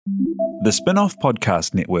The Spin-off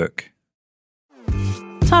Podcast Network.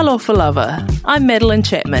 Talofa lava. I'm Madeline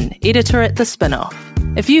Chapman, editor at The Spin-off.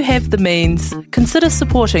 If you have the means, consider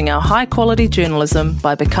supporting our high-quality journalism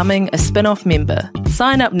by becoming a Spin-off member.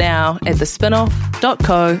 Sign up now at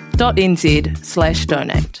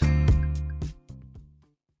thespinoff.co.nz/donate.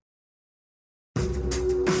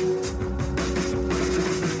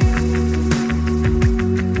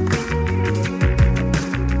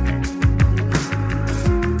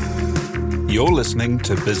 You're listening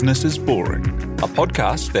to Business is Boring, a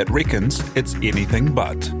podcast that reckons it's anything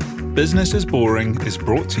but. Business is Boring is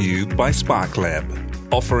brought to you by Spark Lab,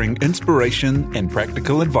 offering inspiration and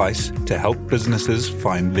practical advice to help businesses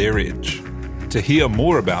find their edge. To hear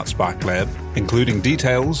more about Spark Lab, including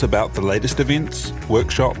details about the latest events,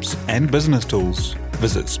 workshops, and business tools,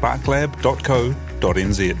 visit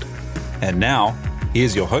sparklab.co.nz. And now,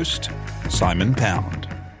 here's your host, Simon Pound.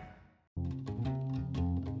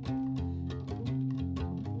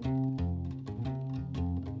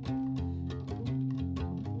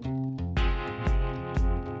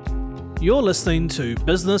 You're listening to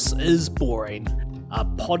Business is Boring, a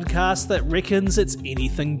podcast that reckons it's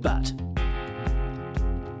anything but.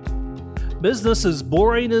 Business is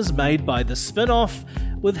Boring is made by The Spin-off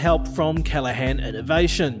with help from Callaghan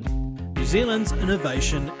Innovation, New Zealand's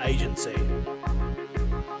innovation agency.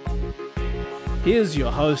 Here's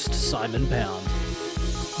your host, Simon Pound.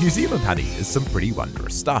 New Zealand honey is some pretty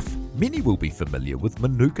wondrous stuff. Many will be familiar with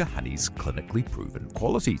Manuka honey's clinically proven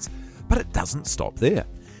qualities, but it doesn't stop there.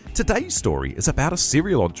 Today's story is about a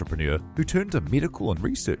serial entrepreneur who turned a medical and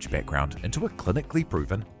research background into a clinically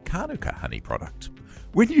proven Kānuka honey product.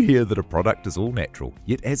 When you hear that a product is all natural,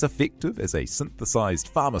 yet as effective as a synthesized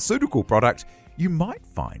pharmaceutical product, you might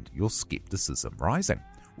find your skepticism rising,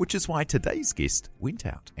 which is why today's guest went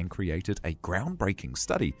out and created a groundbreaking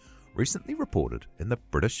study recently reported in the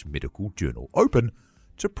British medical journal Open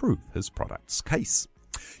to prove his product's case.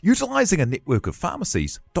 Utilising a network of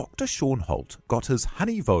pharmacies, Dr. Shaun Holt got his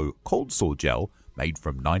Honeyvo cold sore gel, made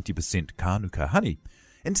from 90% Kānuka honey,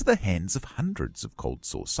 into the hands of hundreds of cold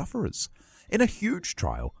sore sufferers. In a huge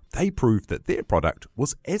trial, they proved that their product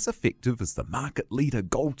was as effective as the market leader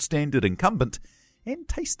gold standard incumbent and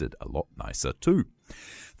tasted a lot nicer too.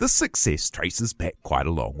 This success traces back quite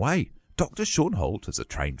a long way. Dr. Shaun Holt is a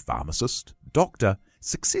trained pharmacist, doctor,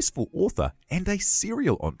 successful author and a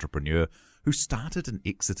serial entrepreneur who started and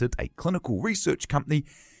exited a clinical research company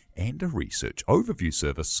and a research overview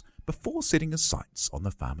service before setting his sights on the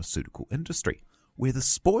pharmaceutical industry, where the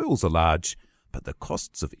spoils are large, but the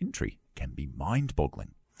costs of entry can be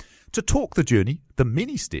mind-boggling. To talk the journey, the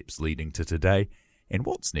many steps leading to today, and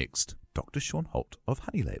what's next, Dr. Shaun Holt of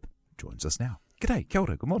Honeylab joins us now. G'day, kia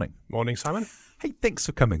ora, good morning. Morning, Simon. Hey, thanks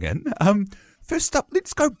for coming in. First up,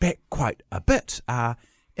 let's go back quite a bit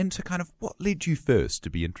into kind of what led you first to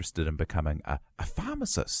be interested in becoming a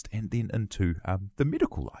pharmacist and then into the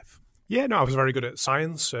medical life. Yeah, no, I was very good at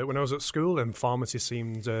science when I was at school, and pharmacy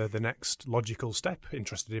seemed the next logical step.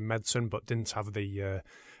 Interested in medicine, but didn't have the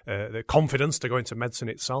confidence to go into medicine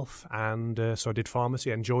itself, and so I did pharmacy,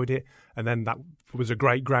 enjoyed it, and then that was a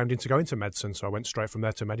great grounding to go into medicine, so I went straight from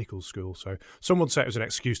there to medical school. So some would say it was an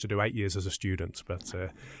excuse to do 8 years as a student, but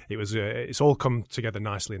it's all come together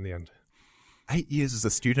nicely in the end. 8 years as a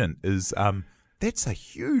student is that's a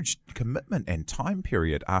huge commitment and time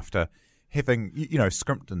period after having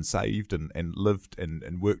scrimped and saved and lived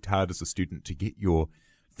and worked hard as a student to get your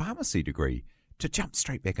pharmacy degree. To jump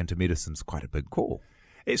straight back into medicine is quite a big call.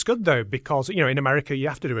 It's good though, because in America you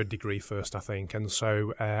have to do a degree first, I think, and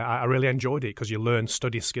so I really enjoyed it because you learn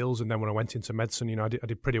study skills, and then when I went into medicine, I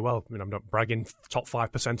did pretty well. I'm not bragging, top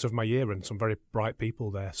 5% of my year, and some very bright people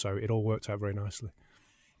there, so it all worked out very nicely.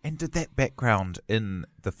 And did that background in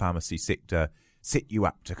the pharmacy sector set you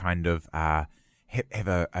up to kind of have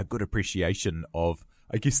a good appreciation of,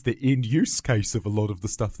 I guess, the end use case of a lot of the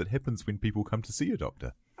stuff that happens when people come to see a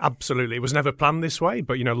doctor? Absolutely. It was never planned this way,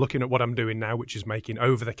 but, looking at what I'm doing now, which is making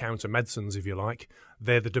over-the-counter medicines, if you like,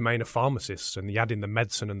 they're the domain of pharmacists, and you add in the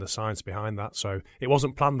medicine and the science behind that. So it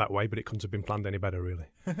wasn't planned that way, but it couldn't have been planned any better, really.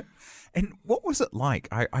 And what was it like?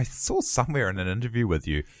 I saw somewhere in an interview with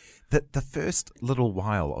you that the first little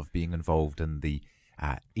while of being involved in the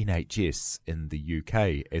NHS in the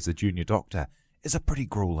UK as a junior doctor is a pretty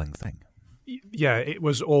grueling thing. Yeah, it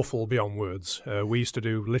was awful beyond words. We used to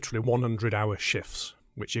do literally 100-hour shifts.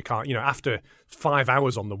 which you can't, after 5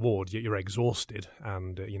 hours on the ward, you're exhausted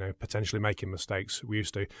and, potentially making mistakes. We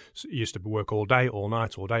used to work all day, all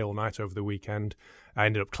night over the weekend. I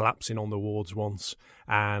ended up collapsing on the wards once,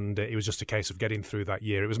 and it was just a case of getting through that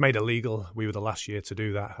year. It was made illegal. We were the last year to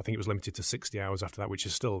do that. I think it was limited to 60 hours after that, which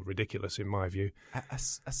is still ridiculous in my view. A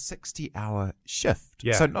 60-hour shift?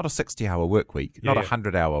 Yeah. So not a 60-hour work week, not a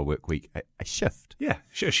 100-hour work week, a shift? Yeah,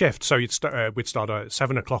 a shift. So we'd start at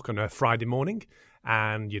 7 o'clock on a Friday morning,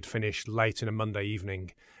 and you'd finish late in a Monday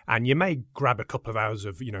evening. And you may grab a couple of hours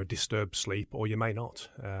of, disturbed sleep, or you may not.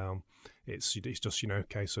 It's just, a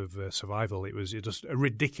case of survival. It was just a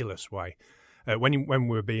ridiculous way. When we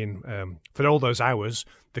were being, for all those hours,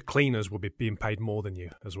 the cleaners would be being paid more than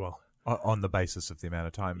you as well. On the basis of the amount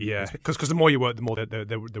of time? Yeah, because the more you worked, the more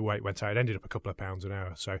the weight went out. It ended up a couple of pounds an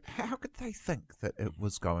hour. So how could they think that it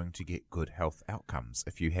was going to get good health outcomes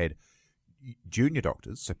if you had junior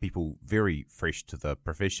doctors, so people very fresh to the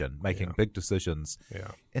profession, making big decisions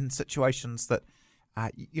in situations that, a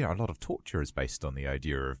lot of torture is based on the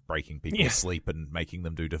idea of breaking people's sleep and making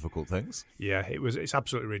them do difficult things. Yeah, it's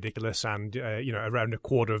absolutely ridiculous. And, around a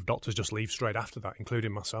quarter of doctors just leave straight after that,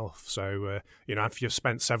 including myself. So, if you've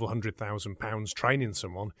spent several £100,000 training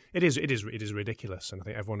someone, it is ridiculous. And I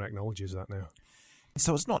think everyone acknowledges that now.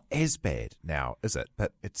 So it's not as bad now, is it?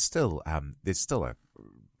 But it's still, there's still a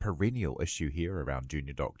perennial issue here around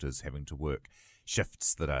junior doctors having to work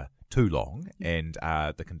shifts that are too long and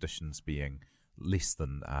the conditions being less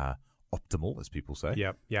than optimal, as people say.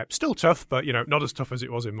 Yeah. Still tough, but not as tough as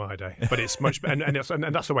it was in my day. But it's much, and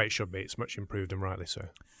that's the way it should be. It's much improved, and rightly so.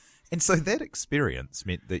 And so that experience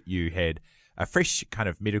meant that you had a fresh kind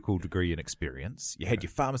of medical degree and experience. You had your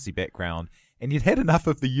pharmacy background, and you'd had enough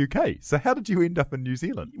of the UK. So how did you end up in New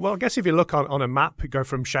Zealand? Well, I guess if you look on a map, you go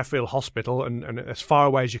from Sheffield Hospital, and as far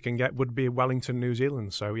away as you can get would be Wellington, New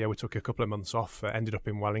Zealand. So, we took a couple of months off, ended up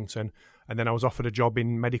in Wellington, and then I was offered a job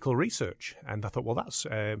in medical research. And I thought, well, that's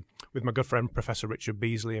with my good friend, Professor Richard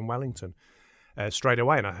Beasley in Wellington, straight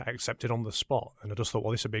away, and I accepted on the spot. And I just thought,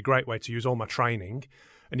 well, this would be a great way to use all my training.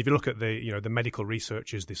 And if you look at the medical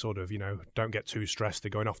researchers, they sort of, don't get too stressed. They're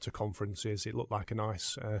going off to conferences. It looked like a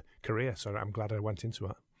nice career, so I'm glad I went into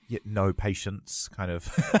it. Yet no patients, kind of.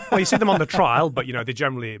 Well, you see them on the trial, but they're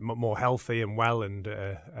generally more healthy and well, and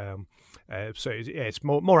so it's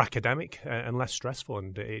more academic and less stressful,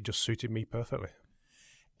 and it just suited me perfectly.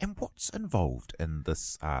 And what's involved in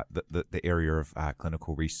this the area of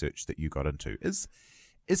clinical research that you got into? Is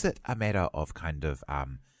it a matter of kind of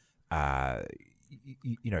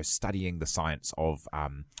studying the science of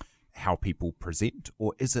how people present,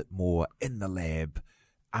 or is it more in the lab,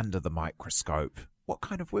 under the microscope? What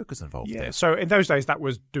kind of work is involved there? So in those days, that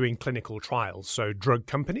was doing clinical trials. So drug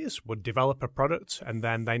companies would develop a product, and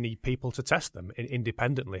then they need people to test them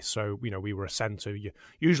independently. So, we were a centre.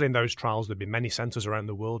 Usually in those trials, there'd be many centres around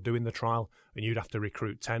the world doing the trial, and you'd have to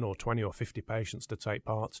recruit 10 or 20 or 50 patients to take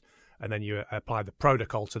part. And then you apply the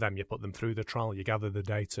protocol to them. You put them through the trial. You gather the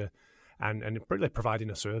data, and really providing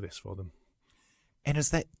a service for them. And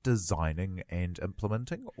is that designing and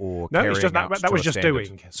implementing, or no? It's just that was just standard?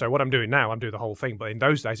 Doing. So what I'm doing now, I'm doing the whole thing. But in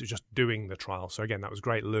those days, it was just doing the trial. So again, that was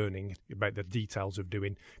great learning about the details of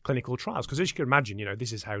doing clinical trials. Because as you can imagine,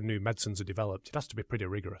 this is how new medicines are developed. It has to be pretty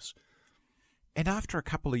rigorous. And after a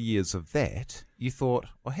couple of years of that, you thought,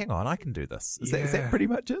 well, hang on, I can do this. Is that pretty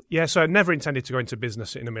much it? Yeah, so I never intended to go into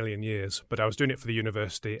business in a million years, but I was doing it for the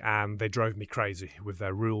university, and they drove me crazy with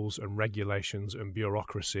their rules and regulations and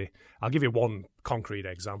bureaucracy. I'll give you one concrete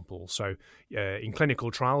example. So in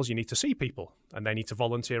clinical trials, you need to see people, and they need to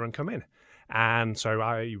volunteer and come in. And so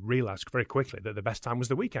I realised very quickly that the best time was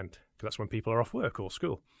the weekend, because that's when people are off work or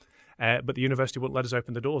school. But the university wouldn't let us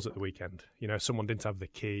open the doors at the weekend. Someone didn't have the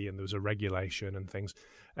key, and there was a regulation and things.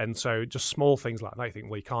 And so just small things like that, you think,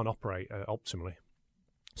 well, you can't operate optimally.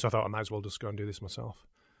 So I thought I might as well just go and do this myself.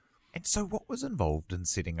 And so what was involved in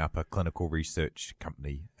setting up a clinical research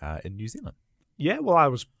company in New Zealand? Yeah, well, I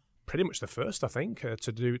was pretty much the first, I think,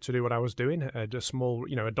 to do what I was doing. A small,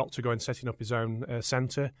 a doctor going setting up his own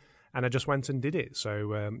centre. And I just went and did it.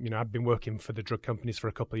 So, I'd been working for the drug companies for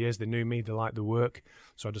a couple of years. They knew me. They liked the work.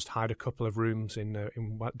 So I just hired a couple of rooms in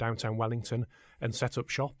downtown Wellington and set up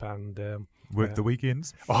shop. And worked the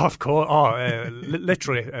weekends? Oh, of course.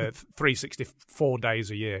 Literally 364 days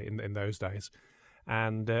a year in those days.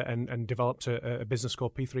 And developed a business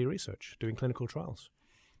called P3 Research, doing clinical trials.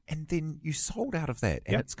 And then you sold out of that,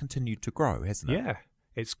 and it's continued to grow, hasn't it? Yeah.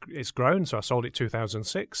 It's grown. So I sold it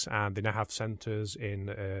 2006, and they now have centres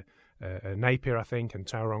in Napier, I think, and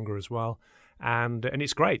Tauranga as well. And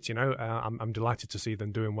it's great, I'm delighted to see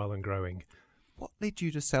them doing well and growing. What led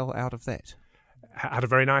you to sell out of that? had a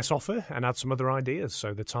very nice offer and had some other ideas,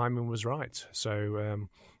 so the timing was right. So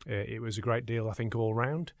it was a great deal, I think, all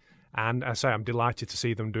round. And I say I'm delighted to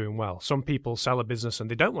see them doing well. Some people sell a business and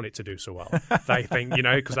they don't want it to do so well. They think,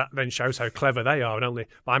 because that then shows how clever they are. But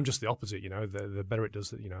I'm just the opposite, the better it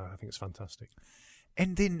does, I think it's fantastic.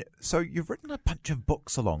 And then, so you've written a bunch of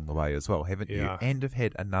books along the way as well, haven't you? Yeah. And have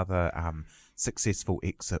had another successful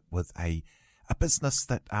exit with a business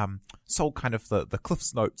that sold kind of the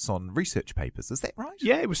Cliff's Notes on research papers. Is that right?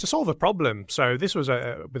 Yeah, it was to solve a problem. So this was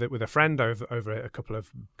with a friend over a couple of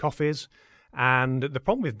coffees. And the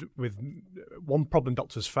problem with one problem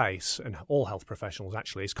doctors face, and all health professionals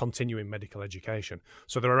actually, is continuing medical education.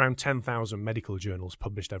 So there are around 10,000 medical journals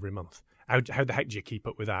published every month. How the heck do you keep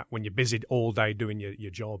up with that when you're busy all day doing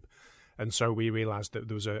your job? And so we realised that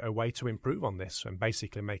there was a way to improve on this, and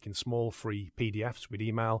basically making small free PDFs with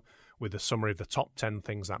email with a summary of the top 10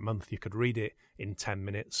 things that month. You could read it in 10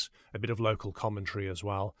 minutes, a bit of local commentary as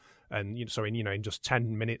well. And so in just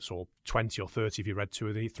 10 minutes or 20 or 30, if you read 2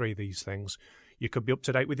 or 3 of these things, you could be up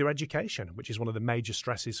to date with your education, which is one of the major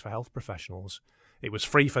stresses for health professionals. It was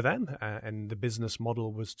free for them, and the business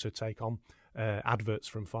model was to take on adverts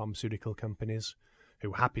from pharmaceutical companies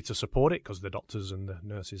who were happy to support it because the doctors and the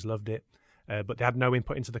nurses loved it, but they had no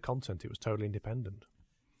input into the content. It was totally independent.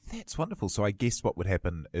 That's wonderful. So I guess what would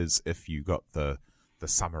happen is if you got the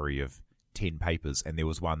summary of 10 papers and there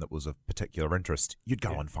was one that was of particular interest, you'd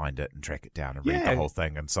go and find it and track it down and read the whole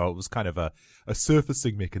thing. And so it was kind of a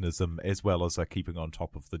surfacing mechanism as well as a keeping on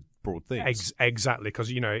top of the broad themes. Exactly, because,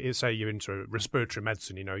 say you're into respiratory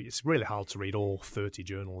medicine, it's really hard to read all 30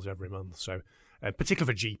 journals every month. So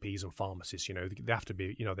particularly for GPs and pharmacists, they have to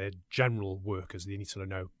be, they're general workers. They need to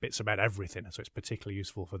know bits about everything. So it's particularly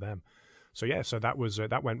useful for them. So so that was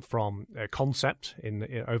that went from a concept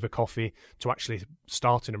in over coffee to actually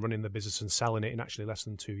starting and running the business and selling it in actually less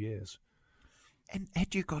than 2 years. And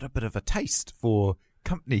had you got a bit of a taste for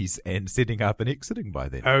companies and setting up and exiting by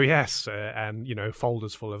then? Oh yes, and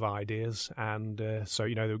folders full of ideas, and so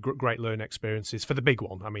there were great learning experiences for the big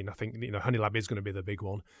one. I mean, I think Honeylab is going to be the big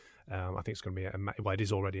one. I think it's going to be it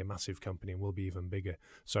is already a massive company and will be even bigger.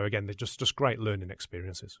 So again, they're just great learning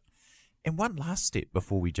experiences. And one last step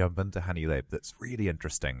before we jump into Honeylab that's really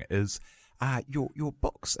interesting is your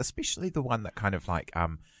books, especially the one that kind of like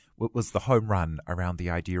was the home run around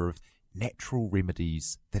the idea of natural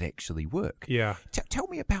remedies that actually work. Yeah. Tell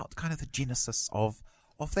me about kind of the genesis of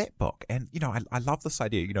that book. And, I love this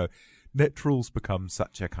idea, naturals become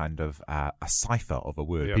such a kind of a cipher of a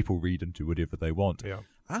word. Yeah. People read into whatever they want. Yeah.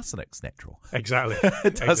 Arsenic's natural. Exactly.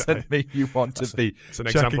 It doesn't mean you want to be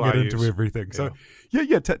chucking it into everything. So,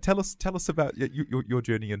 tell us about your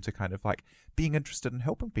journey into kind of like being interested in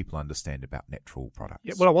helping people understand about natural products.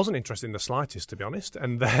 Yeah, well, I wasn't interested in the slightest, to be honest.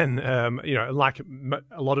 And then, like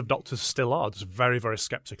a lot of doctors still are, just very, very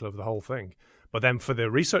sceptical of the whole thing. But then for the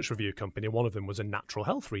research review company, one of them was in natural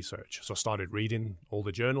health research. So I started reading all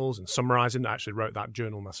the journals and summarising. I actually wrote that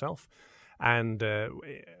journal myself. And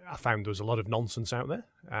I found there was a lot of nonsense out there,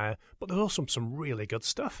 but there was also some really good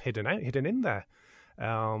stuff hidden in there.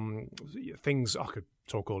 Things I could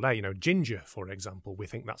talk all day. Ginger, for example, we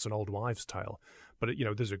think that's an old wives' tale, but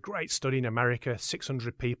there's a great study in America,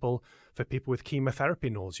 600 people for people with chemotherapy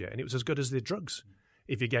nausea, and it was as good as the drugs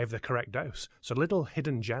if you gave the correct dose. So little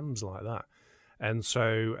hidden gems like that. And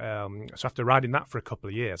so after writing that for a couple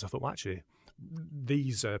of years, I thought, well, actually,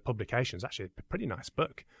 these publications actually a pretty nice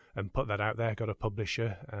book, and put that out there. Got a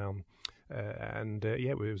publisher,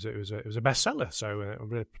 it was a bestseller. So I'm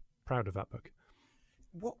really proud of that book.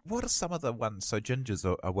 What are some of the ones? So ginger's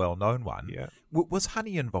a well-known one. Yeah. Was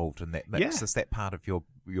honey involved in that mix? Yeah. Is that part of your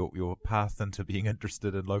path into being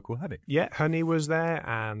interested in local honey? Yeah, honey was there,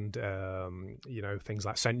 and things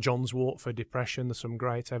like St. John's wort for depression. There's some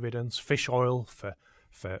great evidence. Fish oil for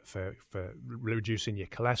reducing your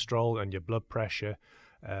cholesterol and your blood pressure.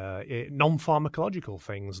 Non-pharmacological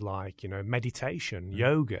things like meditation,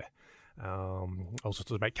 yoga. Also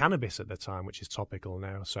talked about cannabis at the time, which is topical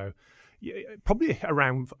now. So probably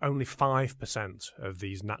around only 5% of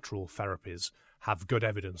these natural therapies have good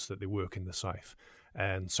evidence that they work in the safe.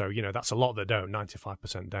 And so, that's a lot that don't,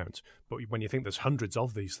 95% don't. But when you think there's hundreds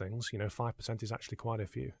of these things, 5% is actually quite a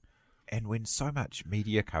few. And when so much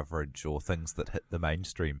media coverage or things that hit the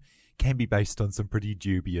mainstream can be based on some pretty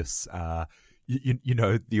dubious, the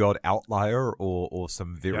odd outlier or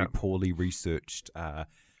some very poorly researched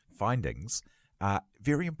findings,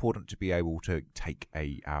 very important to be able to take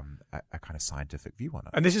a kind of scientific view on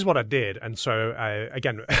it. And this is what I did. And so,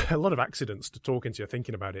 again, a lot of accidents to talking to you,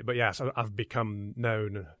 thinking about it. But yes, I've become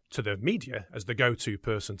known to the media as the go-to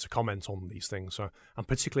person to comment on these things. So I'm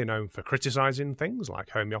particularly known for criticising things like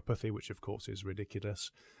homeopathy, which of course is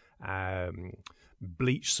ridiculous,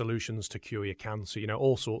 bleach solutions to cure your cancer,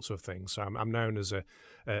 all sorts of things. So I'm known as a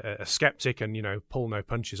skeptic and, pull no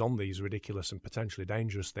punches on these ridiculous and potentially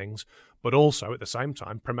dangerous things, but also at the same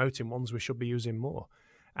time promoting ones we should be using more.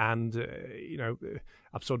 And,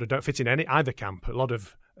 I sort of don't fit in either camp. A lot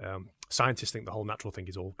of scientists think the whole natural thing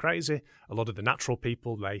is all crazy. A lot of the natural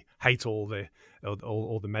people, they hate all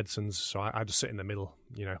the medicines. So I just sit in the middle,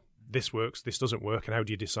 this works, this doesn't work, and how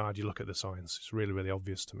do you decide? You look at the science. It's really, really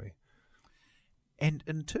obvious to me. And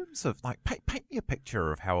in terms of, paint me a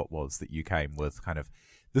picture of how it was that you came with kind of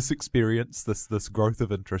this experience, this growth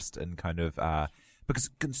of interest in kind of, because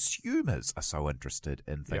consumers are so interested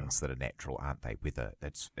in things that are natural, aren't they? Whether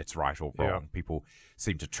it's right or wrong. People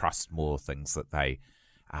seem to trust more things that they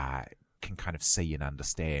can kind of see and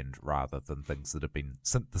understand rather than things that have been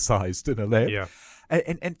synthesized in a lab. Yeah.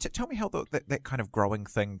 And tell me how that kind of growing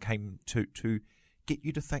thing came to get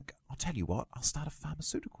you to think, I'll tell you what, I'll start a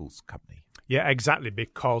pharmaceuticals company. Yeah, exactly,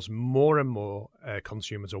 because more and more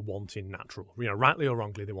consumers are wanting natural. Rightly or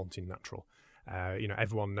wrongly, they're wanting natural.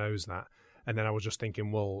 Everyone knows that. And then I was just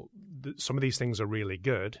thinking, well, some of these things are really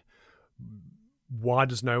good. Why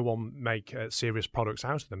does no one make serious products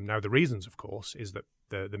out of them? Now, the reasons, of course, is that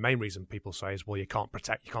the main reason people say is, well, you can't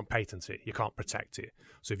patent it, you can't protect it.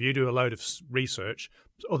 So if you do a load of research,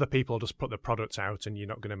 other people just put the product out and you're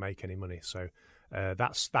not going to make any money. So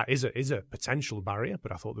that is a potential barrier,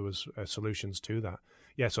 but I thought there was solutions to that.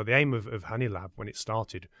 Yeah, so the aim of Honey Lab when it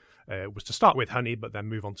started was to start with honey, but then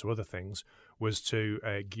move on to other things, was to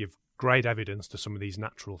give great evidence to some of these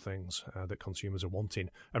natural things that consumers are wanting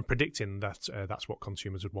and predicting that that's what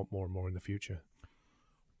consumers would want more and more in the future.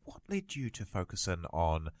 What led you to focus in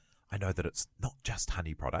on, I know that it's not just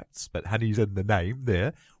honey products, but honey's in the name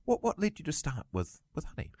there. What led you to start with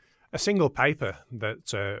honey? A single paper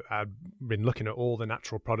that I'd been looking at all the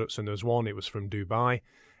natural products, and there was one, it was from Dubai,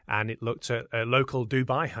 and it looked at local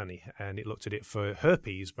Dubai honey, and it looked at it for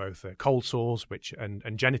herpes, both cold sores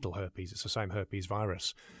and genital herpes. It's the same herpes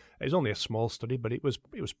virus. It was only a small study, but it was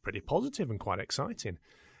pretty positive and quite exciting.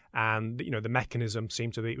 And, the mechanism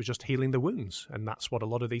seemed to be, it was just healing the wounds. And that's what a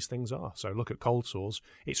lot of these things are. So look at cold sores.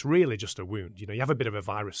 It's really just a wound. You have a bit of a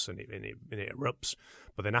virus and it erupts.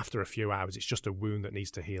 But then after a few hours, it's just a wound that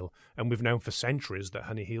needs to heal. And we've known for centuries that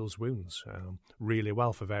honey heals wounds really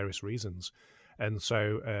well for various reasons. And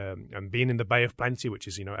so, and being in the Bay of Plenty, which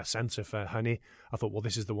is, a centre for honey, I thought, well,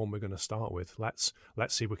 this is the one we're going to start with. Let's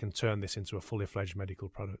see if we can turn this into a fully fledged medical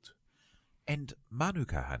product. And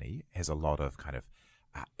Manuka honey has a lot of kind of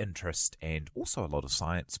interest and also a lot of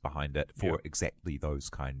science behind it for exactly those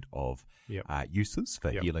kind of uses for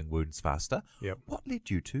healing wounds faster. What led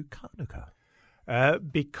you to Kanuka?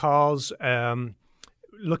 Because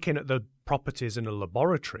looking at the properties in a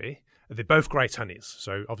laboratory, they're both great honeys.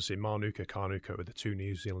 So obviously Manuka, Kanuka are the two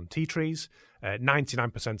New Zealand tea trees.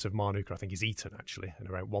 99% of Manuka, I think, is eaten, actually, and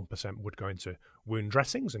around 1% would go into wound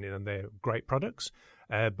dressings, and they're great products.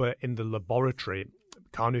 But in the laboratory,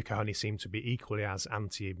 Kanuka honey seemed to be equally as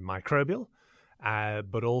antimicrobial,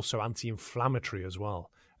 but also anti-inflammatory as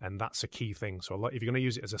well. And that's a key thing. So if you're going to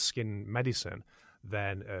use it as a skin medicine,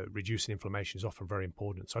 then reducing inflammation is often very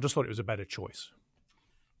important. So I just thought it was a better choice.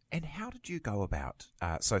 And how did you go about,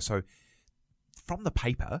 so from the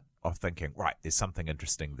paper of thinking, right, there's something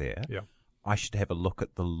interesting there, I should have a look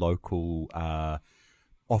at the local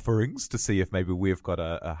offerings to see if maybe we've got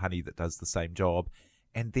a honey that does the same job,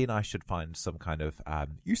 and then I should find some kind of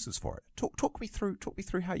uses for it. Talk me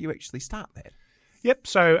through how you actually start that. Yep,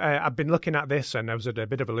 so I've been looking at this, and I was at a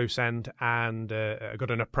bit of a loose end, and I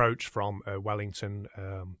got an approach from Wellington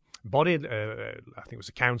body, I think it was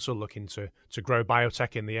a council looking to grow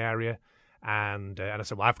biotech in the area, and I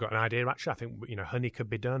said, well, I've got an idea, actually. I think honey could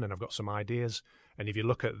be done, and I've got some ideas. And if you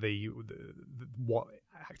look at the what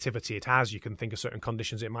activity it has, you can think of certain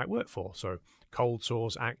conditions it might work for. So cold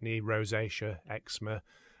sores, acne, rosacea, eczema,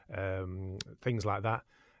 things like that.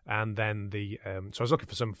 And then so I was looking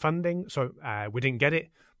for some funding. So we didn't get it,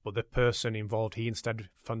 but the person involved, he instead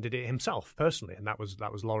funded it himself personally, and that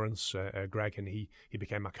was Lawrence Gregg, and he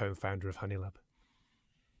became my co-founder of Honey Lab.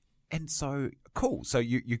 And so cool. So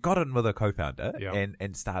you got in with a co-founder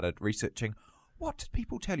and started researching. What did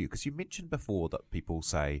people tell you? Because you mentioned before that people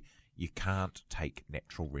say you can't take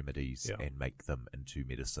natural remedies and make them into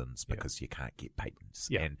medicines because you can't get patents.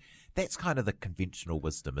 And that's kind of the conventional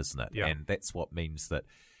wisdom, isn't it? And that's what means that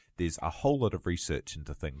there's a whole lot of research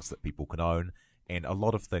into things that people can own, and a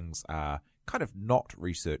lot of things are kind of not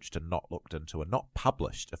researched and not looked into and not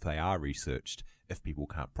published if they are researched, if people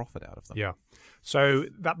can't profit out of them. Yeah. So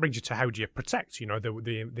that brings you to how do you protect,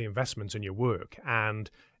 the investment in your work. And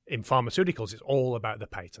in pharmaceuticals, it's all about the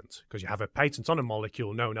patent, because you have a patent on a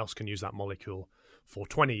molecule. No one else can use that molecule for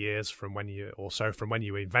 20 years from when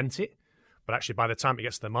you invent it. But actually, by the time it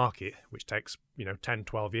gets to the market, which takes 10,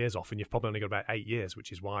 12 years off, and you've probably only got about 8 years,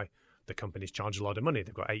 which is why the companies charge a lot of money.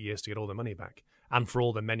 They've got 8 years to get all the money back, and for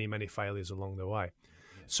all the many, many failures along the way.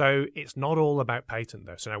 So it's not all about patent,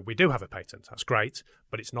 though. So now we do have a patent. That's great,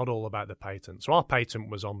 but it's not all about the patent. So our patent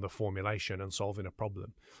was on the formulation and solving a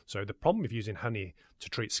problem. So the problem with using honey to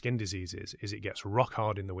treat skin diseases is it gets rock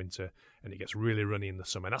hard in the winter and it gets really runny in the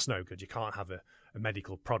summer. And that's no good. You can't have a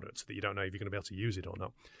medical product that you don't know if you're going to be able to use it or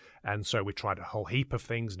not. And so we tried a whole heap of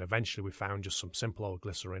things, and eventually we found just some simple old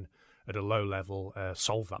glycerin at a low level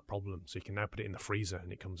solve that problem. So you can now put it in the freezer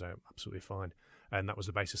and it comes out absolutely fine. And that was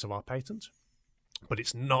the basis of our patent. But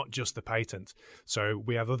it's not just the patent. So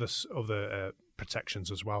we have other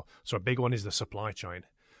protections as well. So a big one is the supply chain.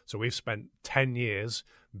 So we've spent 10 years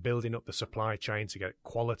building up the supply chain to get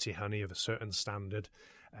quality honey of a certain standard.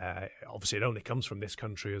 Obviously, it only comes from this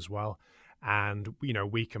country as well. And,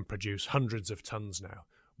 we can produce hundreds of tons now,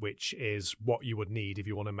 which is what you would need if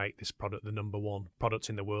you want to make this product the number one product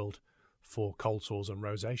in the world for cold sores and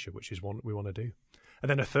rosacea, which is what we want to do. And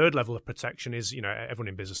then a third level of protection is, everyone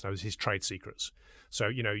in business knows his trade secrets. So,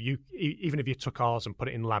 even if you took ours and put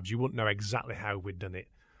it in labs, you wouldn't know exactly how we'd done it.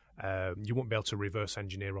 You wouldn't be able to reverse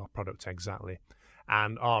engineer our product exactly.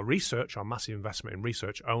 And our research, our massive investment in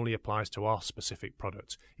research, only applies to our specific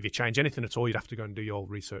product. If you change anything at all, you'd have to go and do your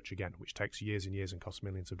research again, which takes years and years and costs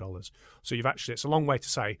millions of dollars. So it's a long way to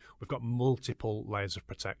say we've got multiple layers of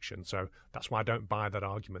protection. So that's why I don't buy that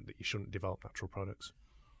argument that you shouldn't develop natural products.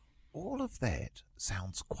 All of that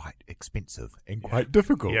sounds quite expensive and quite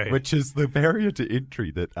difficult, which is the barrier to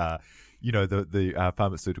entry that the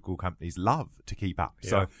pharmaceutical companies love to keep up. Yeah.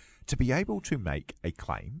 So to be able to make a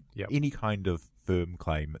claim, any kind of firm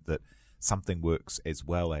claim that something works as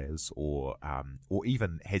well as or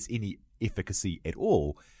even has any efficacy at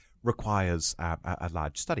all requires a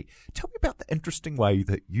large study. Tell me about the interesting way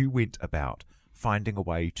that you went about finding a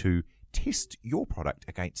way to test your product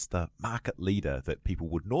against the market leader that people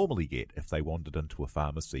would normally get if they wandered into a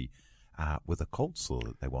pharmacy with a cold sore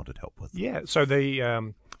that they wanted help with. Yeah, so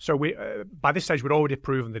we by this stage we'd already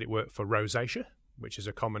proven that it worked for rosacea, which is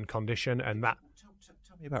a common condition, and that.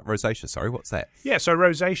 Tell me about rosacea. Sorry, what's that? Yeah, so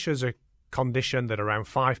rosacea is a condition that around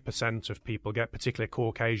 5% of people get, particularly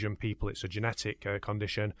Caucasian people. It's a genetic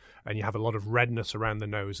condition, and you have a lot of redness around the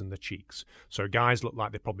nose and the cheeks. So guys look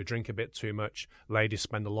like they probably drink a bit too much. Ladies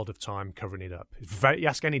spend a lot of time covering it up. You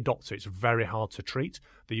ask any doctor, it's very hard to treat.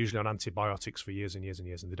 They're usually on antibiotics for years and years and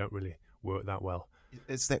years, and they don't really work that well.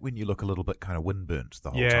 Is that when you look a little bit kind of windburnt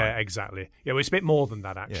the whole time? Yeah, exactly. Yeah, well, it's a bit more than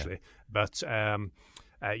that, actually. Yeah.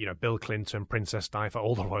 But Bill Clinton, Princess Di,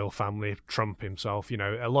 all the royal family, Trump himself,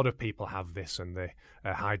 a lot of people have this and they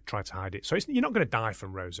try to hide it. So you're not going to die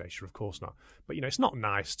from rosacea, of course not. But, it's not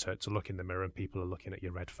nice to look in the mirror and people are looking at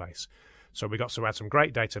your red face. So we had some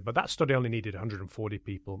great data, but that study only needed 140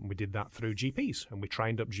 people, and we did that through GPs, and we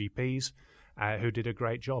trained up GPs who did a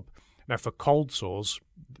great job. Now, for cold sores,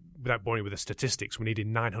 without boring with the statistics, we needed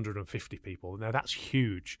 950 people. Now, that's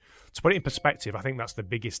huge. To put it in perspective, I think that's the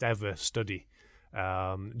biggest ever study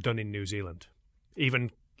done in New Zealand,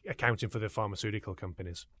 even accounting for the pharmaceutical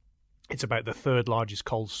companies. It's about the third largest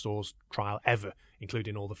cold sores trial ever,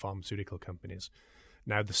 including all the pharmaceutical companies.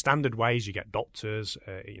 Now, the standard ways you get doctors,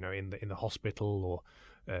 in the hospital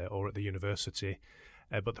or at the university,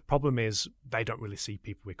 but the problem is they don't really see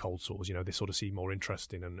people with cold sores. They sort of see more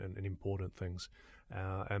interesting and important things.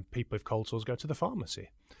 And people with cold sores go to the pharmacy.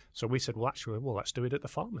 So we said, let's do it at the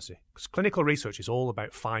pharmacy. Because clinical research is all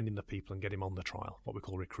about finding the people and getting them on the trial, what we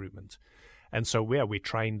call recruitment. And so we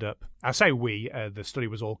trained up. I say the study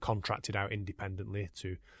was all contracted out independently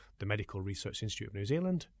to the Medical Research Institute of New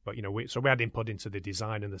Zealand. But, we had input into the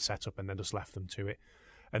design and the setup and then just left them to it.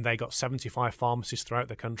 And they got 75 pharmacists throughout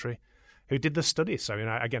the country who did the study. So,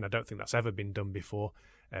 again, I don't think that's ever been done before.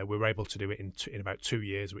 We were able to do it in about 2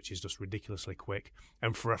 years, which is just ridiculously quick,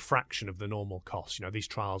 and for a fraction of the normal cost. These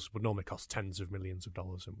trials would normally cost tens of millions of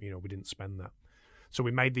dollars, and we didn't spend that. So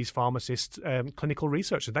we made these pharmacists clinical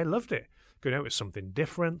research, and they loved it. It was something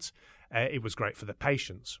different. It was great for the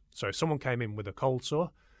patients. So if someone came in with a cold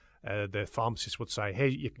sore, the pharmacist would say, "Hey,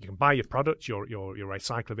 you can buy your product, your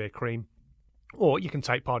acyclovir cream, or you can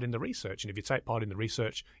take part in the research. And if you take part in the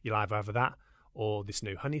research, you'll either have that or this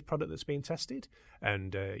new honey product that's being tested,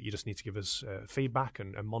 and you just need to give us feedback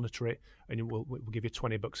and monitor it, and we'll give you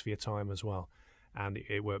 $20 for your time as well. And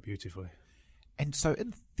it worked beautifully. And so,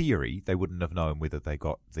 in theory, they wouldn't have known whether they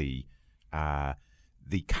got the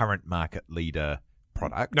current market leader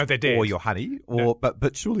product. No, they did. Or your honey, or No.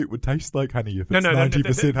 but surely it would taste like honey if it's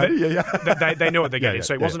 90% honey. They know what they're getting. Yeah,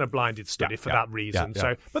 so it wasn't a blinded study for that reason. Yeah.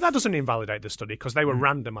 So, but that doesn't invalidate the study because they were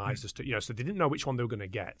randomised as to, so they didn't know which one they were going to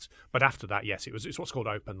get. But after that, yes, it's what's called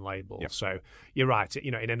open label. Yeah. So you're right.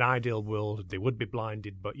 In an ideal world, they would be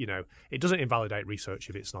blinded, but it doesn't invalidate research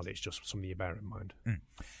if it's not. It's just something you bear in mind.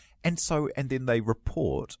 And then they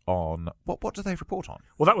report on what do they report on?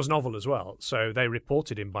 Well, that was novel as well. So they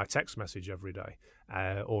reported in by text message every day,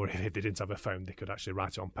 or if they didn't have a phone, they could actually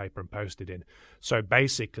write it on paper and post it in. So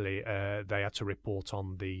basically, they had to report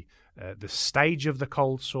on the stage of the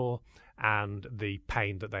cold sore and the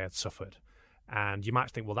pain that they had suffered. And you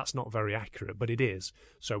might think, well, that's not very accurate, but it is.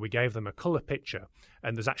 So we gave them a colour picture,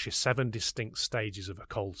 and there's actually 7 distinct stages of a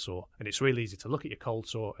cold sore. And it's really easy to look at your cold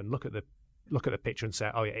sore and look at the picture and say,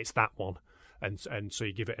 oh yeah, it's that one, and so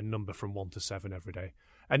you give it a number from 1 to 7 every day.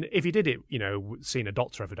 And if you did it, seeing a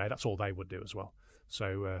doctor every day, that's all they would do as well.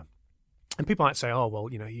 So, and people might say, oh well,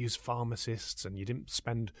 you use pharmacists and you didn't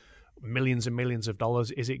spend millions and millions of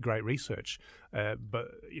dollars. Is it great research? But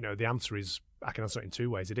the answer is, I can answer it in 2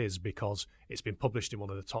 ways. It is because it's been published in one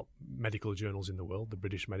of the top medical journals in the world, the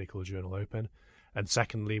British Medical Journal Open. And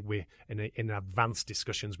secondly, we're in advanced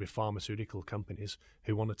discussions with pharmaceutical companies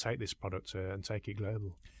who want to take this product and take it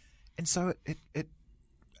global. And so it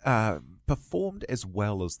performed as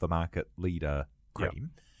well as the market leader cream.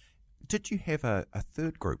 Yep. Did you have a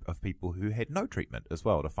third group of people who had no treatment as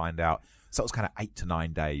well to find out? So it was kind of 8 to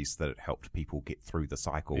 9 days that it helped people get through the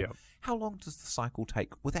cycle. Yep. How long does the cycle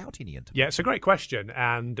take without any intervention? Yeah, it's a great question.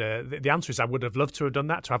 And the answer is I would have loved to have done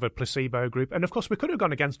that, to have a placebo group. And of course, we could have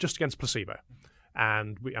gone just against placebo.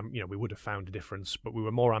 And we would have found a difference, but we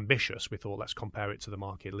were more ambitious. We thought, let's compare it to the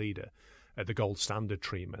market leader, the gold standard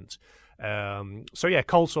treatment.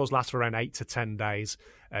 Cold sores last for around 8 to 10 days.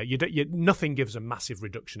 Nothing gives a massive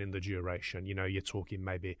reduction in the duration. You're talking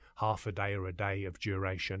maybe half a day or a day of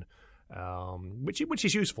duration. Which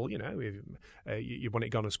is useful, you want it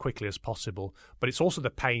gone as quickly as possible. But it's also the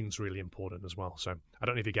pain's really important as well. So I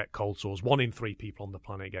don't know if you get cold sores. 1 in 3 people on the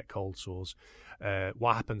planet get cold sores.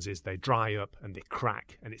 What happens is they dry up and they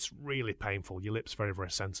crack, and it's really painful. Your lip's very,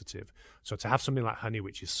 very sensitive. So to have something like honey,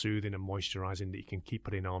 which is soothing and moisturising that you can keep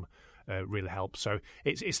putting on, really helps. So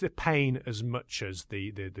it's the pain as much as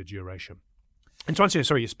the duration. And to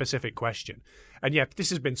answer your specific question, and yeah, this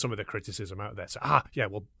has been some of the criticism out there. So,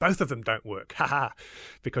 both of them don't work,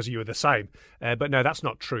 because you were the same. But no, that's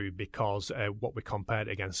not true, because what we compared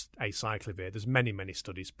against acyclovir, there's many, many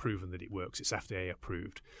studies proven that it works. It's FDA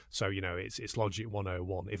approved. So, it's logic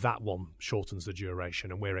 101. If that one shortens the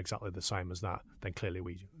duration and we're exactly the same as that, then clearly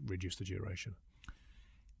we reduce the duration.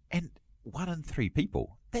 And 1 in 3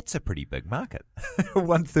 people, that's a pretty big market.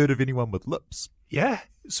 1/3 of anyone with lips. Yeah.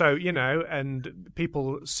 So, and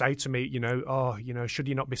people say to me, should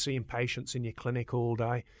you not be seeing patients in your clinic all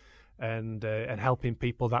day and helping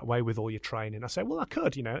people that way with all your training? I say, well, I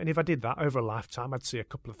could, and if I did that over a lifetime, I'd see a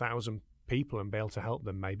couple of thousand people and be able to help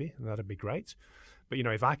them maybe, and that'd be great. But,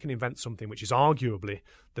 if I can invent something which is arguably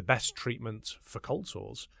the best treatment for cold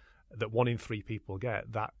sores that 1 in 3 people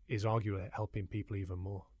get, that is arguably helping people even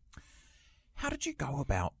more. How did you go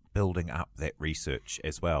about building up that research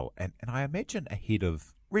as well? And I imagine ahead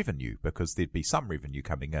of revenue, because there'd be some revenue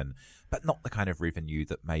coming in, but not the kind of revenue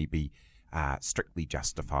that maybe strictly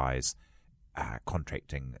justifies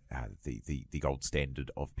contracting the gold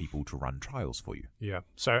standard of people to run trials for you. Yeah.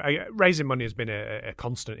 So raising money has been a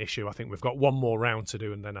constant issue. I think we've got one more round to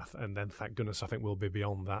do, and then thank goodness I think we'll be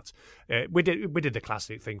beyond that. We did the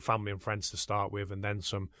classic thing, family and friends to start with, and then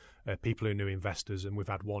some people who knew investors, and we've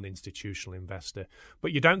had one institutional investor.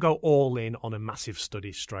 But you don't go all in on a massive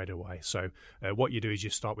study straight away. So what you do is you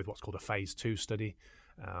start with what's called a phase 2 study.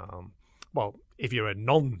 Well, if you're a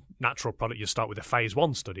non-natural product, you start with a phase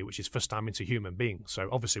 1 study, which is first time into human beings. So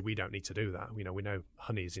obviously we don't need to do that. We know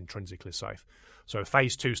honey is intrinsically safe. So a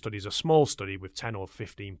phase 2 study is a small study with 10 or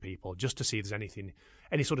 15 people, just to see if there's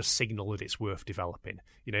any sort of signal that it's worth developing.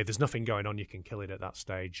 If there's nothing going on, you can kill it at that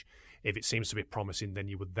stage. If it seems to be promising, then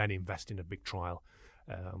you would then invest in a big trial.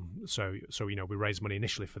 So we raised money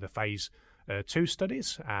initially for the phase 2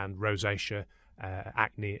 studies, and rosacea,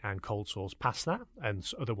 acne and cold sores passed that, and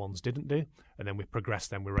other ones didn't do. And then we progressed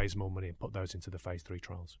them, we raised more money and put those into the phase 3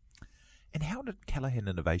 trials. And how did Callaghan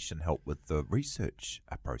Innovation help with the research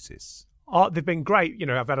process? They've been great.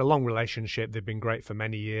 I've had a long relationship. They've been great for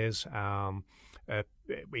many years.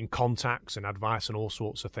 in contacts and advice and all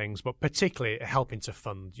sorts of things, but particularly helping to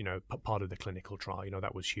fund, part of the clinical trial.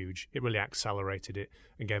 That was huge. It really accelerated it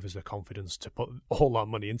and gave us the confidence to put all our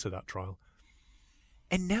money into that trial.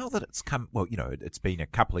 And now that it's come, it's been a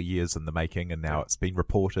couple of years in the making, and now it's been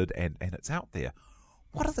reported and it's out there.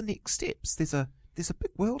 What are the next steps? There's a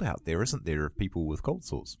big world out there, isn't there, of people with cold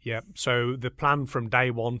sores? Yeah, so the plan from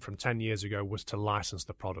day one, from 10 years ago, was to license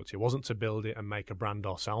the product. It wasn't to build it and make a brand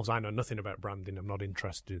ourselves. I know nothing about branding. I'm not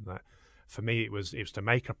interested in that. For me, it was to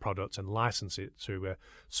make a product and license it to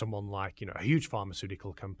someone like, a huge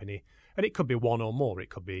pharmaceutical company. And it could be one or more. It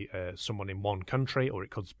could be someone in one country, or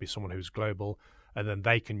it could be someone who's global. And then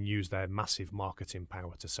they can use their massive marketing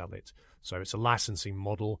power to sell it. So it's a licensing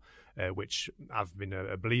model, which I've been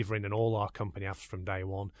a believer in, and all our company have from day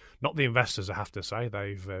one. Not the investors, I have to say.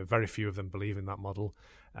 Very few of them believe in that model.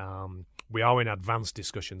 We are in advanced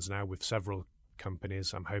discussions now with several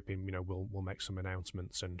companies. I'm hoping we'll make some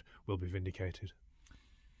announcements and we'll be vindicated.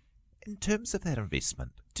 In terms of that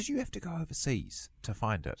investment, did you have to go overseas to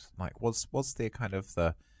find it? Like, was there kind of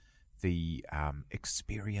the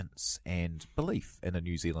experience and belief in a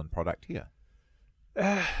New Zealand product here?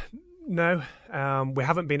 No, we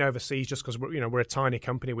haven't been overseas just because we're a tiny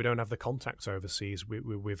company. We don't have the contacts overseas.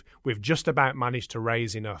 We've just about managed to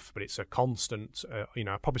raise enough, but it's a constant. I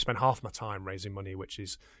probably spend half my time raising money, which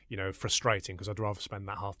is frustrating because I'd rather spend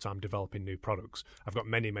that half time developing new products. I've got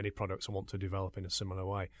many products I want to develop in a similar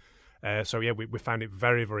way. We found it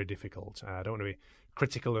very, very difficult. I don't want to be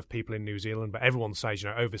critical of people in New Zealand, but everyone says,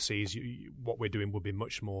 overseas, what we're doing will be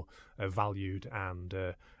much more valued and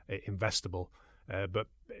investable. But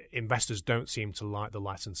investors don't seem to like the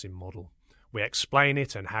licensing model. We explain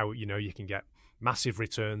it and how, you can get massive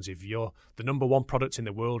returns if you're the number one product in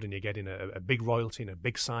the world and you're getting a big royalty and a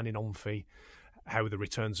big signing on fee, how the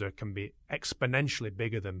returns can be exponentially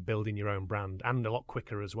bigger than building your own brand and a lot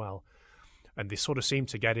quicker as well. And they sort of seem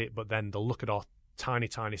to get it, but then they'll look at our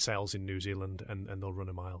tiny sales in New Zealand and they'll run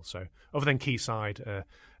a mile. So other than Quayside,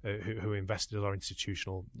 who invested our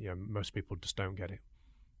institutional, most people just don't get it.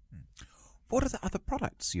 What are the other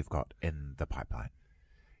products you've got in the pipeline?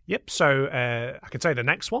 Yep, so I can say the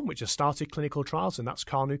next one, which has started clinical trials, and that's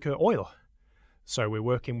Carnuka oil. So we're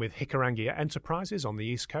working with Hikarangi Enterprises on the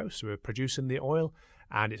East Coast. We're producing the oil.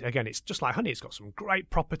 And it's just like honey. It's got some great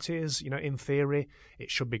properties, in theory.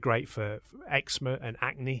 It should be great for eczema and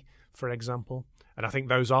acne, for example. And I think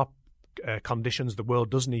those are conditions the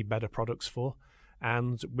world does need better products for.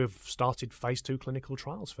 And we've started phase 2 clinical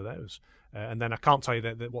trials for those. And then I can't tell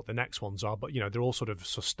you what the next ones are, but, they're all sort of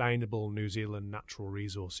sustainable New Zealand natural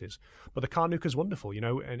resources. But the Carnuka's wonderful,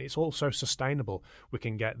 and it's also sustainable. We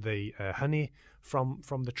can get the honey from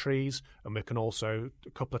the trees, and we can also,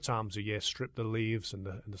 a couple of times a year, strip the leaves and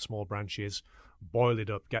the small branches, boil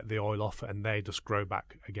it up, get the oil off, and they just grow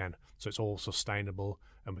back again. So it's all sustainable,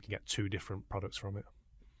 and we can get 2 different products from it.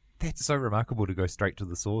 That's so remarkable to go straight to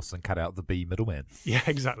the source and cut out the bee middleman. Yeah,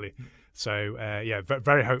 exactly. So,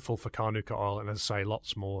 very hopeful for Carnuka oil, and as I say,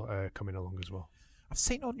 lots more coming along as well. I've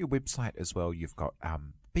seen on your website as well, you've got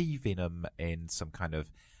bee venom and some kind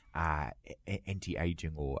of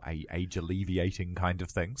anti-aging or age-alleviating kind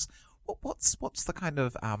of things. What's the kind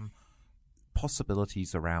of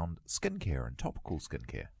possibilities around skincare and topical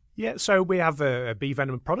skincare? Yeah, so we have bee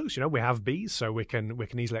venom products. We have bees, so we can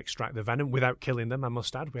easily extract the venom without killing them. I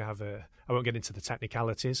must add, we have I won't get into the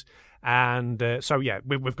technicalities, and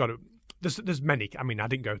we've got. There's many. I mean, I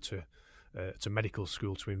didn't go to medical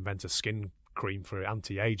school to invent a skin cream for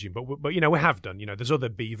anti-aging, but we have done. There's other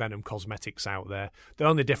bee venom cosmetics out there. The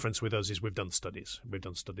only difference with us is we've done studies. We've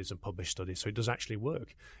done studies and published studies, so it does actually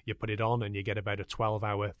work. You put it on and you get about a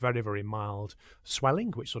 12-hour, very, very mild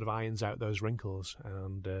swelling, which sort of irons out those wrinkles,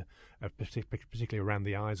 and particularly around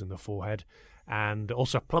the eyes and the forehead, and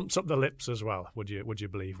also plumps up the lips as well. Would you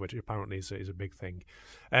believe? Which apparently is a big thing.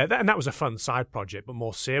 And that was a fun side project. But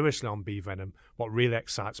more seriously on bee venom, what really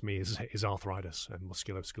excites me is arthritis and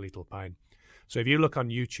musculoskeletal pain. So if you look on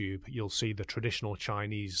YouTube, you'll see the traditional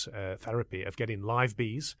Chinese therapy of getting live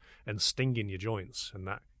bees and stinging your joints, and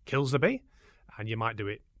that kills the bee. And you might do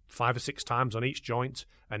it 5 or 6 times on each joint,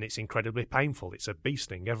 and it's incredibly painful. It's a bee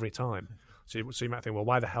sting every time. So you might think, well,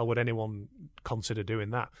 why the hell would anyone consider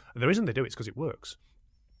doing that? And the reason they do it is because it works.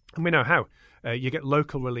 And we know how. You get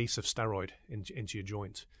local release of steroid into your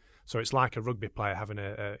joint. So it's like a rugby player having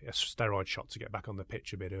a steroid shot to get back on the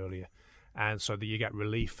pitch a bit earlier. And so that you get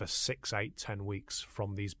relief for 6, 8, 10 weeks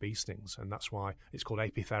from these bee stings. And that's why it's called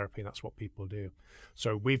apitherapy, and that's what people do.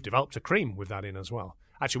 So we've developed a cream with that in as well.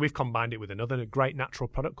 Actually, we've combined it with another great natural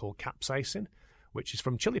product called capsaicin, which is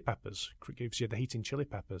from chili peppers. It gives you the heat in chili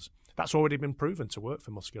peppers. That's already been proven to work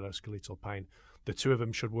for musculoskeletal pain. The two of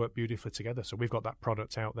them should work beautifully together. So we've got that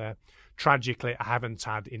product out there. Tragically, I haven't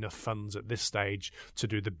had enough funds at this stage to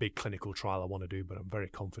do the big clinical trial I want to do, but I'm very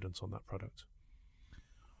confident on that product.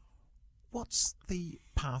 What's the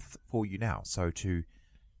path for you now? So to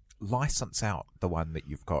license out the one that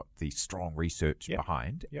you've got the strong research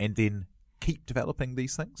behind, and then keep developing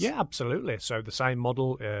these things? Yeah, absolutely. So the same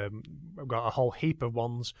model, I've got a whole heap of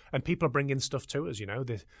ones, and people are bringing stuff to us.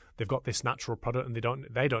 They've got this natural product, and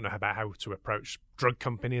they don't know about how to approach drug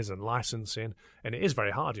companies and licensing, and it is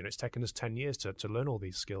very hard. It's taken us 10 years to learn all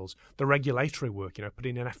these skills. The regulatory work,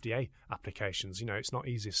 putting in FDA applications, it's not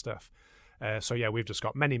easy stuff. So we've just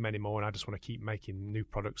got many, many more, and I just want to keep making new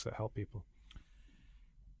products that help people.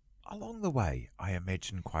 Along the way, I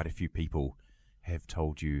imagine quite a few people have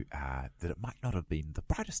told you that it might not have been the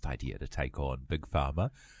brightest idea to take on Big Pharma,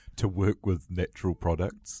 to work with natural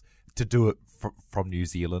products, to do it from New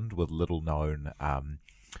Zealand with little known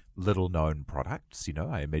products.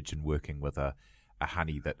 I imagine working with a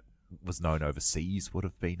honey that was known overseas would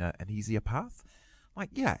have been an easier path.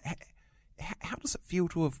 How does it feel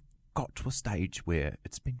to have got to a stage where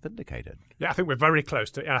it's been vindicated? Yeah, I think we're very close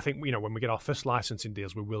to it. And I think, when we get our first licensing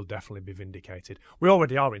deals, we will definitely be vindicated. We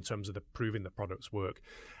already are in terms of proving the products work.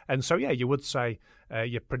 And so, you would say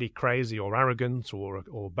you're pretty crazy or arrogant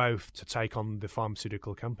or both to take on the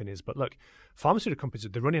pharmaceutical companies. But look, pharmaceutical companies,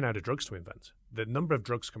 they're running out of drugs to invent. The number of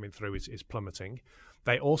drugs coming through is plummeting.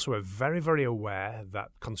 They also are very, very aware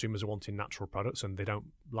that consumers are wanting natural products and they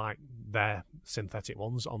don't like their synthetic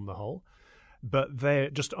ones on the whole. But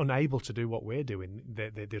they're just unable to do what we're doing.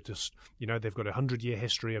 They're just, they've got a 100-year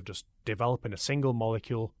history of just developing a single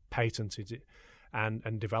molecule, patented it,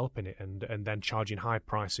 and developing it, and then charging high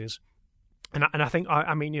prices. And I think,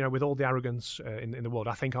 with all the arrogance in the world,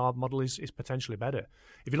 I think our model is potentially better.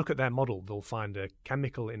 If you look at their model, they'll find a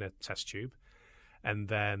chemical in a test tube, and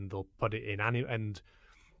then they'll put it in and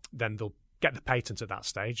then they'll get the patent at that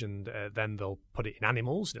stage, and then they'll put it in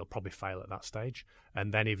animals, and it'll probably fail at that stage.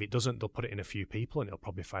 And then if it doesn't, they'll put it in a few people, and it'll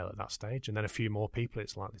probably fail at that stage. And then a few more people,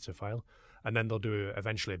 it's likely to fail. And then they'll do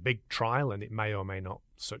eventually a big trial, and it may or may not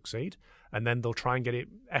succeed. And then they'll try and get it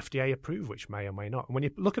FDA approved, which may or may not. And when you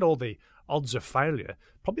look at all the odds of failure,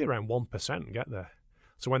 probably around 1% get there.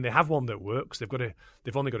 So when they have one that works,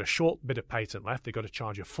 they've only got a short bit of patent left. They've got to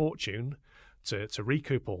charge a fortune to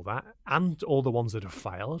recoup all that and all the ones that have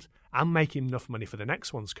failed and make enough money for the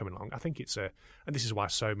next ones coming along. I think and this is why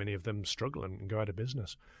so many of them struggle and go out of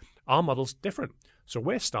business. Our model's different. So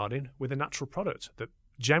we're starting with a natural product that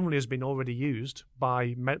generally has been already used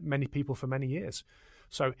by many people for many years.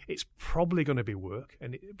 So it's probably going to work,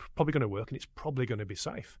 and it's probably going to be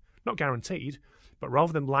safe. Not guaranteed, but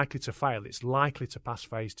rather than likely to fail, it's likely to pass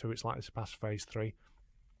phase 2, it's likely to pass phase 3.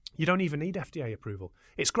 You don't even need FDA approval.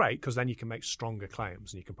 It's great because then you can make stronger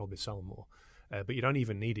claims and you can probably sell more. But you don't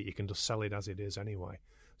even need it. You can just sell it as it is anyway.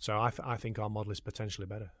 So I think our model is potentially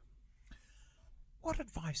better. What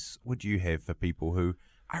advice would you have for people who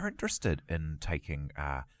are interested in taking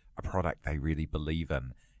a product they really believe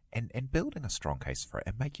in and building a strong case for it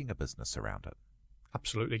and making a business around it?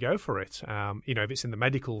 Absolutely go for it. If it's in the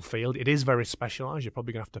medical field, it is very specialised. You're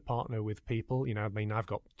probably going to have to partner with people. I've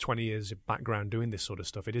got 20 years of background doing this sort of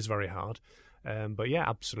stuff. It is very hard. But yeah,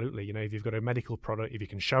 absolutely. If you've got a medical product, if you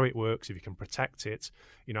can show it works, if you can protect it,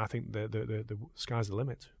 I think the sky's the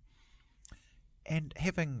limit. And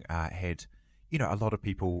having had, a lot of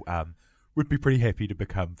people would be pretty happy to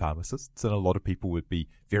become pharmacists, and a lot of people would be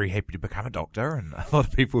very happy to become a doctor, and a lot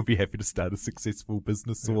of people would be happy to start a successful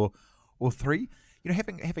business or three.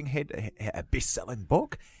 Having had a best-selling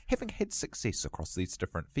book, having had success across these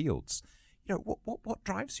different fields, what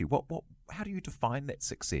drives you? How do you define that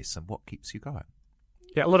success, and what keeps you going?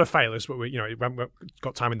 Yeah, a lot of failures, but we haven't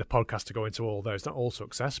got time in the podcast to go into all those. Not all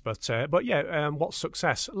success, but what's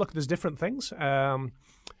success? Look, there's different things.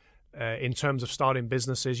 In terms of starting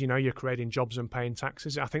businesses, you're creating jobs and paying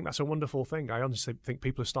taxes. I think that's a wonderful thing. I honestly think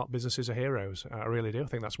people who start businesses are heroes. I really do. I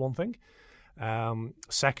think that's one thing.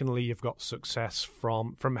 Secondly, you've got success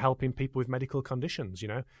from helping people with medical conditions.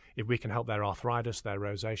 If we can help their arthritis, their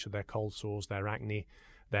rosacea, their cold sores, their acne,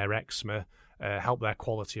 their eczema, help their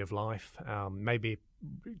quality of life, maybe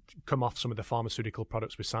come off some of the pharmaceutical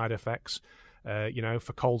products with side effects.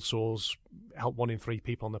 For cold sores, help 1 in 3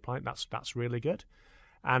 people on the planet. That's really good.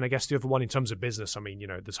 And I guess the other one in terms of business,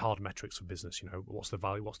 there's hard metrics of business. What's the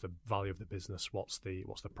value? What's the value of the business? What's the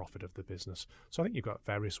profit of the business? So I think you've got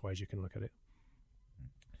various ways you can look at it.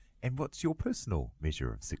 And what's your personal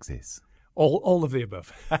measure of success? All of the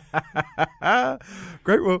above.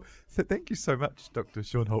 Great. Well, so thank you so much, Dr.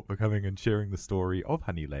 Shaun Holt, for coming and sharing the story of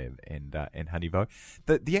Honeylab and Honeyvo.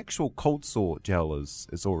 The actual cold sore gel is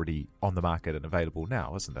already on the market and available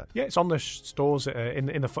now, isn't it? Yeah, it's on the stores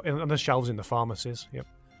on the shelves in the pharmacies. Yep.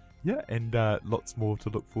 Yeah, and lots more to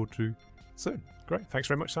look forward to soon. Great. Thanks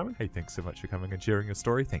very much, Simon. Hey, thanks so much for coming and sharing your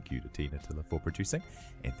story. Thank you to Tina Tiller for producing,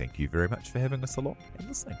 and thank you very much for having us along and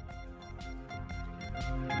listening.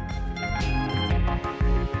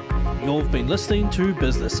 You've been listening to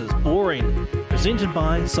Business is Boring, presented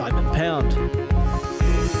by Simon Pound.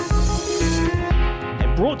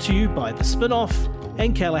 And brought to you by The Spinoff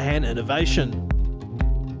and Callaghan Innovation.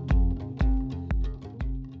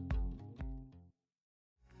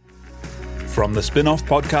 From the Spinoff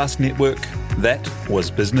Podcast Network, that was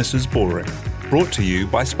Business is Boring, brought to you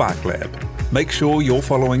by SparkLab. Make sure you're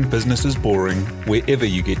following Business is Boring wherever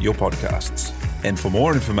you get your podcasts. And for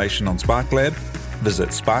more information on SparkLab, visit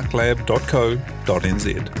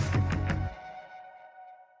sparklab.co.nz.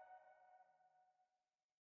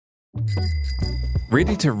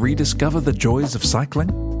 Ready to rediscover the joys of cycling?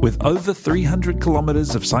 With over 300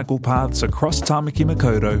 kilometres of cycle paths across Tāmaki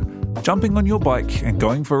Makaurau, jumping on your bike and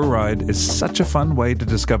going for a ride is such a fun way to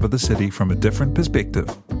discover the city from a different perspective.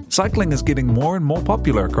 Cycling is getting more and more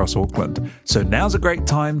popular across Auckland, so now's a great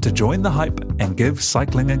time to join the hype and give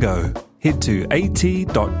cycling a go. Head to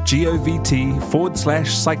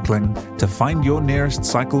at.govt/cycling to find your nearest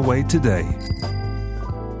cycleway today.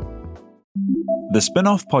 The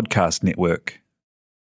Spinoff Podcast Network.